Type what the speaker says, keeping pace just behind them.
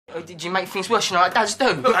Did you make things worse, you know, like dads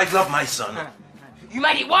do? Look, I love my son. You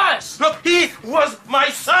made it worse! Look, he was my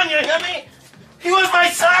son, you hear me? He was my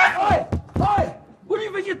son! Hey! Hey! What do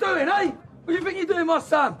you think you're doing, eh? What do you think you're doing, my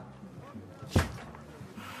son?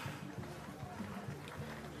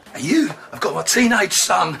 Hey, you have got my teenage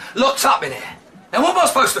son locked up in here. Now, what am I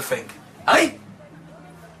supposed to think? Eh?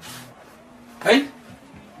 Hey?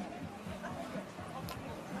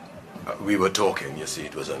 We were talking, you see,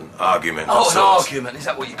 it was an argument. Oh, an argument, is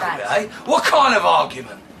that what you call it, eh? What kind of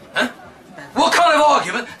argument? Huh? What kind of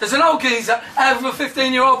argument does an old geezer have with a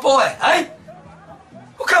 15-year-old boy, eh?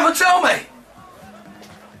 Well, come and tell me.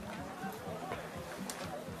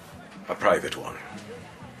 A private one.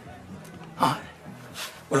 All right.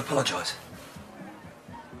 Well, apologise.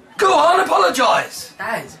 Go on, apologise.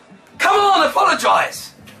 Dad. Come on,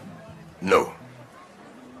 apologise. No.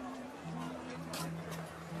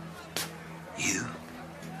 You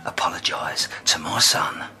apologise to my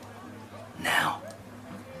son now.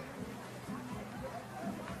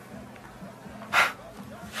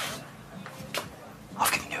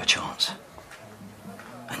 I've given you a chance.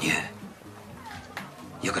 And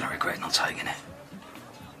you're going to regret not taking it.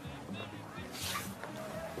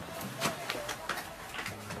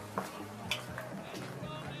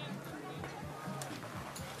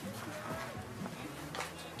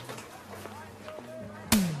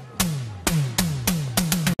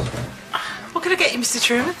 What can I get you, Mr.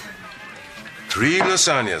 Trueman? 3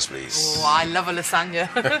 lasagnas, please. Oh, I love a lasagna.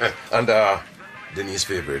 And, Denny's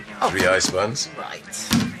favourite, 3 ice buns. Right.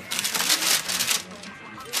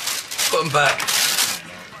 Put them back.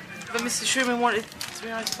 But Mr. Trueman wanted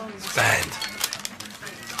 3 ice buns. Banned.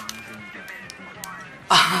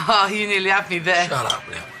 Ah, you nearly had me there. Shut up,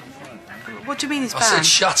 Will. What do you mean it's I banned? said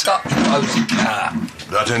shut up, you posy cat.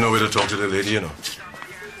 That ain't no way to talk to the lady, you know.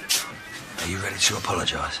 Are you ready to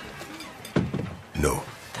apologise? No.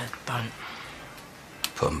 Dad, don't.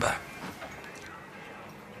 Put them back.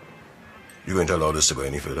 You ain't allowed us to go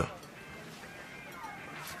any further.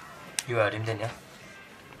 You heard him, didn't you?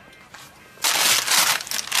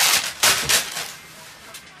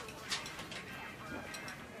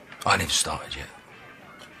 I ain't even started yet.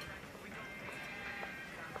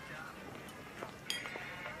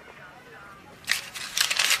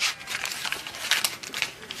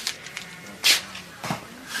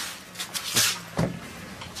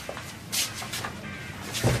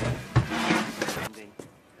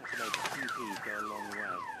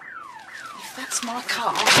 That's my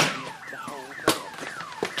car.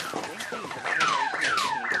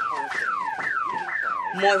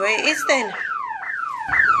 Moira, it is then.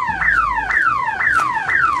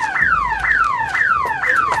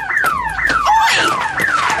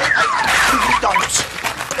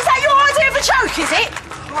 Is that your idea of a joke, is it?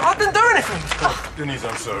 I didn't do anything. Denise,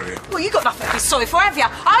 I'm sorry. Well, you got nothing to be sorry for, have you?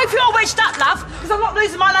 I hope you're wedged up, love, because I'm not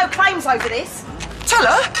losing my no claims over this. Tell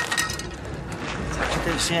her. I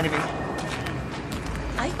didn't see anything.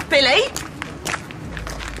 Hey, Billy?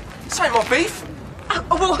 This ain't my beef.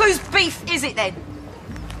 Oh, well, whose beef is it then?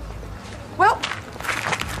 Well,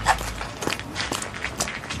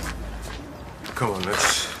 Come on,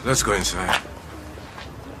 let's go inside.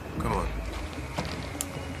 Come on.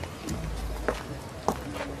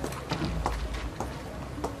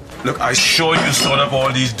 Look, I sure you stored up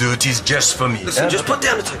all these dirties just for me. Listen, just put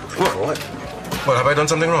down the table. What? All right? Well, have I done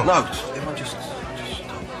something wrong? No, everyone just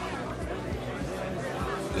stop.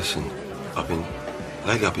 Listen,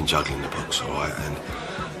 lately I've been juggling the books, all right,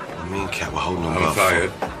 and me and Kat were holding on. I'm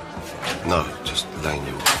fired. No, just laying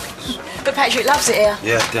you off. But Patrick loves it here.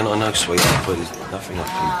 Yeah, then I know, sweetheart, but there's nothing I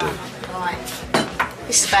can do. Right.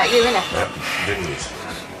 This is about you, isn't it? Yeah, Denise.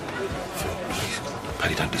 Phil, please,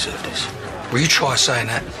 Paddy don't deserve this. Will you try saying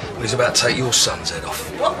that when he's about to take your son's head off?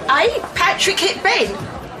 What, eh? Patrick hit Ben?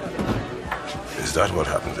 Is that what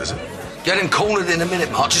happened, is it? Get him cornered in a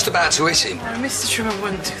minute, Mark, just about to hit him. Mr. Trueman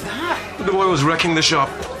wouldn't do that. The boy was wrecking the shop.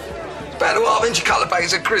 About to half-inch a couple of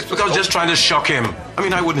bags of crisps. Look, I was just trying to shock him. I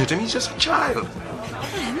mean, I wouldn't hit him. He's just a child.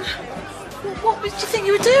 Ben? What did you think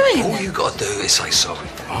you were doing? All you got to do is say sorry,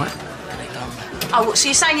 all right? Oh, so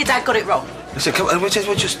you're saying your dad got it wrong? Listen, come on,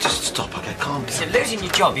 just stop, okay? Calm down. You're losing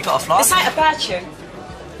your job, you got to fly. This ain't about you.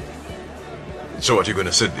 So what, you're going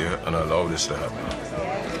to sit there and allow this to happen?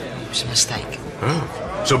 It was a mistake.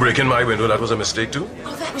 Huh? So breaking my window, that was a mistake too?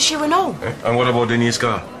 Oh, that was you and all. Eh? And what about Denise's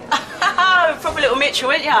car? Oh, proper little Mitchell,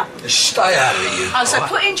 weren't you? Just stay out of it, you. Oh, so all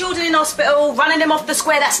right? putting Jordan in hospital, running him off the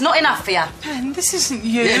square, that's not enough for you? Ben, this isn't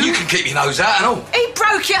you. Yeah, and you can keep your nose out and all. He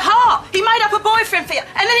broke your heart. He made up a boyfriend for you,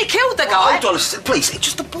 and then he killed the guy. Hold on, please, it's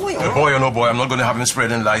just a boy, all right? Boy or no boy, I'm not going to have him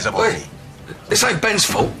spreading lies about me. Wait, this ain't Ben's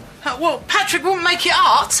fault. Well, Patrick wouldn't make it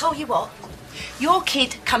up. I'll tell you what. your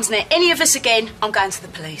kid comes near any of us again, I'm going to the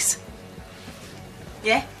police.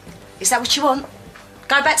 Yeah? Is that what you want?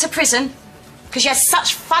 Go back to prison? Because you had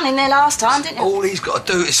such fun in there last time, didn't you? All he's got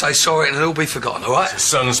to do is say sorry and it'll all be forgotten, all right? It's the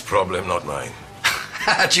son's problem, not mine.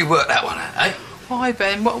 How'd you work that one out, eh? Why,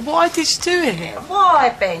 Ben? Why did you do it?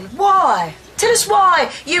 Why, Ben? Why? Tell us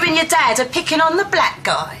why you and your dad are picking on the black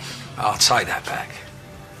guy. I'll take that back.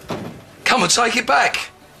 Come and take it back.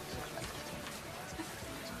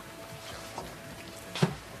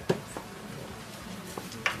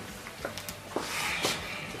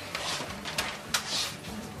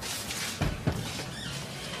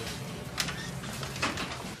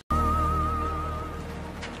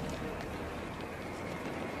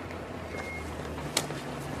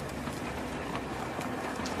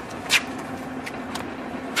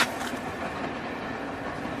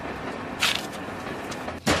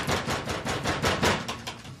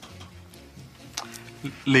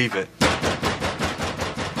 Leave it.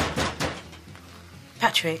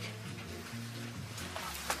 Patrick.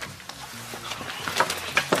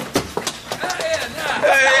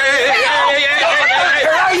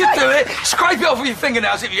 How you do it? Scrape it off with your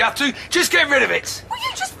fingernails if you have to. Just get rid of it. Will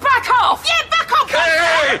you just back off? Yeah, back off!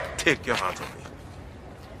 Hey! Take your hand off me.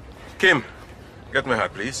 Kim, get my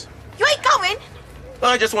hat, please. You ain't going?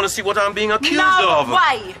 I just want to see what I'm being accused No of.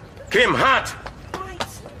 way! Kim, hat!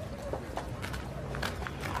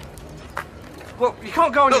 Well, you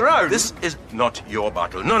can't go on your own. This is not your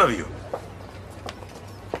battle. None of you.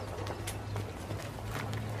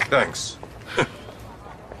 Thanks.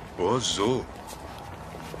 Oh, so.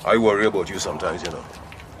 I worry about you sometimes, you know.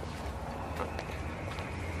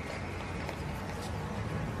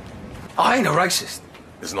 I ain't a racist.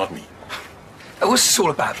 It's not me. What's this all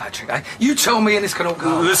about, Patrick, eh? You tell me and it's gonna all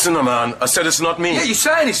go. Listen, man. I said it's not me. Yeah, you're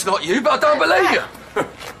saying it's not you, but I don't believe you.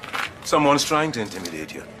 Someone's trying to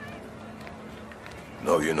intimidate you.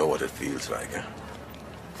 Now you know what it feels like, eh?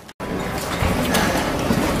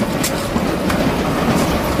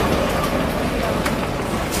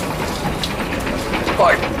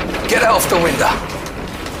 Right, get out of the window.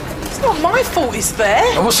 It's not my fault he's there.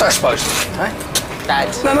 Now, what's that supposed to mean, eh? Dad.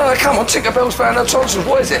 No, come on, Tinkerbell's found her tonsils.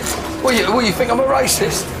 What is it? What, you think I'm a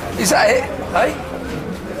racist? Is that it,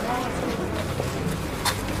 eh?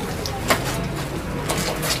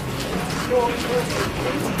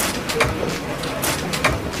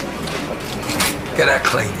 Get that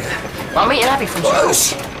clean, yeah? I'm eating Abby from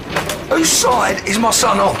school. Whose side is my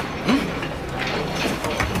son on?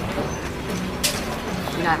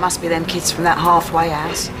 You know, it must be them kids from that halfway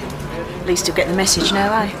house. At least he'll get the message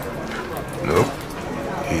now, eh? Nope.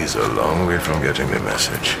 He's a long way from getting the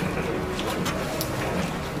message.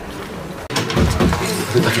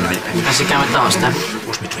 How's it going, dance, Dad?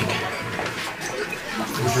 What's my drink?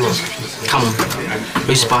 Come on.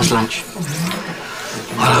 Who's buys lunch?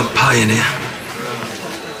 I don't pay in here.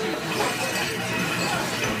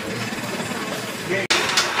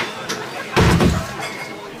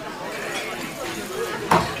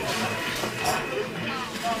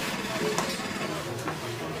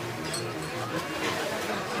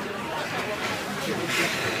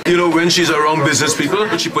 You know, when she's around business people,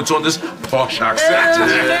 she puts on this posh accent. No,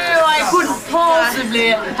 I couldn't possibly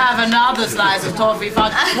have another slice of toffee if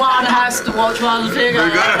one has to watch one figure.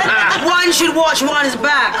 One should watch one's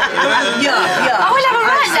back. Yeah. I will have a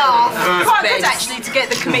right laugh. Quite good, actually, to get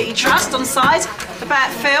the committee trust on side about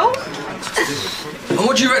Phil. And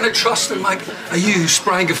what do you reckon of trust and make are you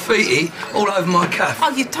spraying graffiti all over my cafe? Oh,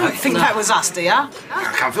 you don't think that was us, do you? I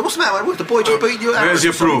can't feel. What's the matter? What, the boy just beat you out? Where's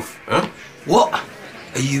your proof? Huh? What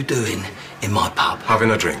are you doing in my pub?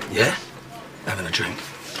 Having a drink. Yeah? Having a drink.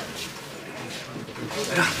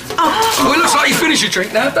 Oh, well, it looks like you finished your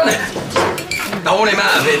drink now, doesn't it? I want him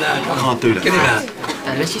out of here now. I can't do that. Get him out.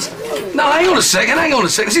 Dad, let's just... No, hang on a second.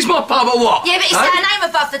 Is this my pub or what? Yeah, but it's Eh? our name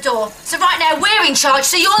above the door. So right now we're in charge,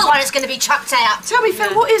 so you're the one that's going to be chucked out. Tell me,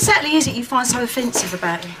 Phil, what exactly is it you find so offensive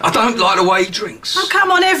about him? I don't like the way he drinks. Oh,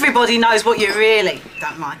 come on, everybody knows what you really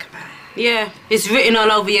don't like about him. Yeah, it's written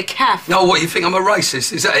all over your calf. No, what, you think I'm a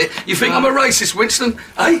racist? Is that it? You think I'm a racist, Winston?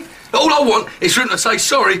 Eh? All I want is for him to say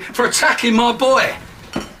sorry for attacking my boy.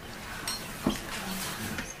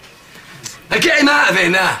 Now get him out of here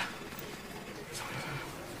now.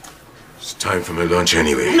 It's time for my lunch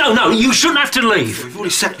anyway. No, you shouldn't have to leave. We've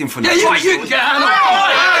already sacked him for Yeah, you can get out of here.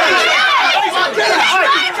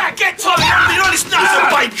 Get Tommy out! You're on this nuts and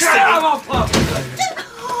baby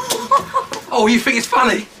Oh, you think it's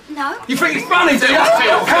funny? No. You think it's funny, do you?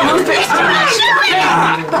 Come on, get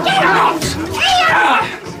out!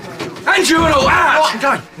 And you and all, out! I'm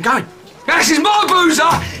going. This is my boozer,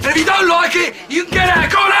 and if you don't like it, you can get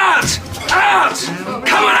out. Go on, out! Out!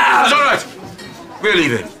 Come on, out! It's all right. We're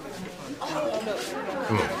leaving.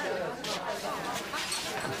 Come on.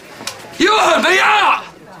 You heard me out!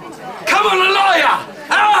 Come on, a liar!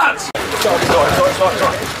 Out!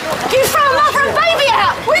 Sorry. You throw mother and baby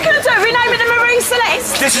out! What are you going to do? Rename it the Marine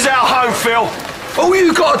Celeste? This is our home, Phil. All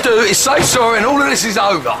you got to do is say sorry and all of this is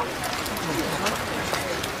over.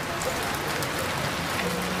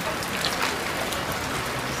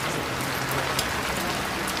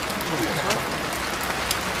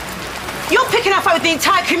 You're picking up with the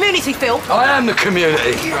entire community, Phil. I am the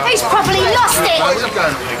community. He's probably lost it.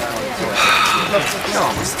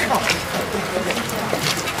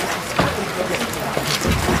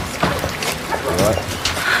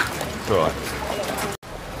 All right.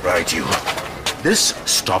 Right, you. This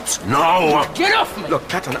stops now. Get off me! Look,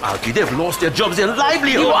 Cat and Alki, they've lost their jobs, their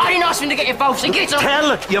livelihood. You ain't asked him to get involved, so get off.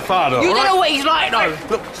 Tell your father. You all don't right? know what he's like, though.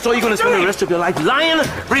 Look, so you're going to spend the rest of your life lying,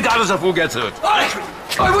 regardless of who gets hurt. Hey,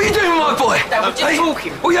 what are you doing, my boy? We're just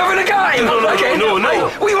talking. Are you having a game? No. Hey,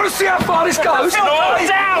 well, you want to see how far this goes? No, Hey,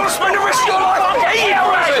 down. You want to spend the rest of your life?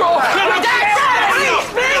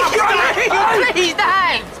 Please,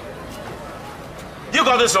 Dad! You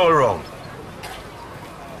got this all wrong.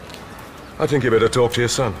 I think you better talk to your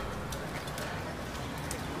son.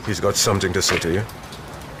 He's got something to say to you.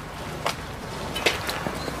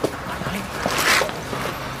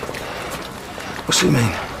 What's he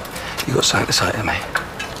mean? You got something to say to me?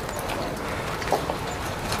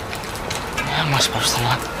 How am I supposed to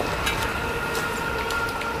know?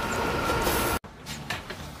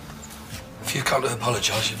 If you come to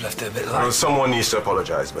apologise, you've left it a bit Well, late. someone needs to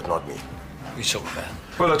apologize, but not me. What are you talking about?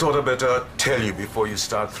 Well, I thought I'd better tell you before you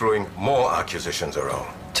start throwing more accusations around.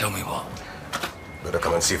 Tell me what? Better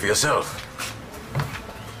come and see for yourself.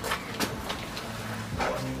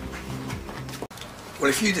 Well,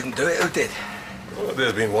 if you didn't do it, who did? Well,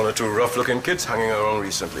 there's been one or two rough-looking kids hanging around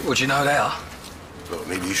recently. Well, do you know they are? Well,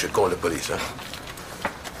 maybe you should call the police, huh?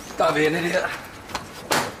 Don't be an idiot.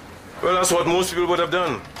 Well, that's what most people would have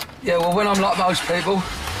done. Yeah, well, when I'm like most people,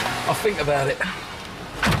 I think about it.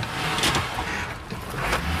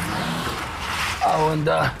 Oh, and,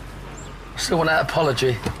 I still want that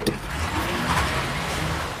apology.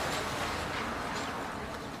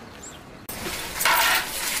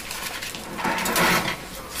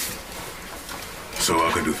 So what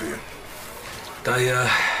I can do for you?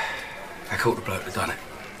 They caught the bloke that done it.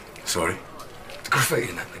 Sorry? The graffiti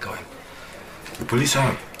and that, they got him. The police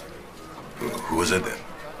have? Who was it then?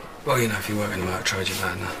 Well, you know, if you work in the motor trade, you know,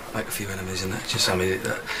 and make a few enemies and that. Just somebody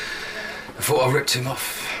that I thought I ripped him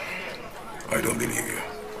off. I don't believe you.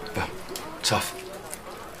 Well, tough.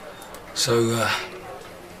 So,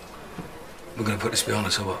 we're going to put this behind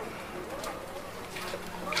us, or what?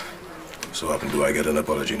 So happen do I get an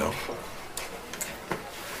apology now?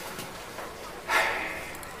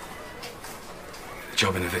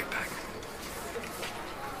 Job in the Vic back.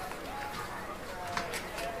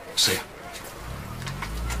 See ya.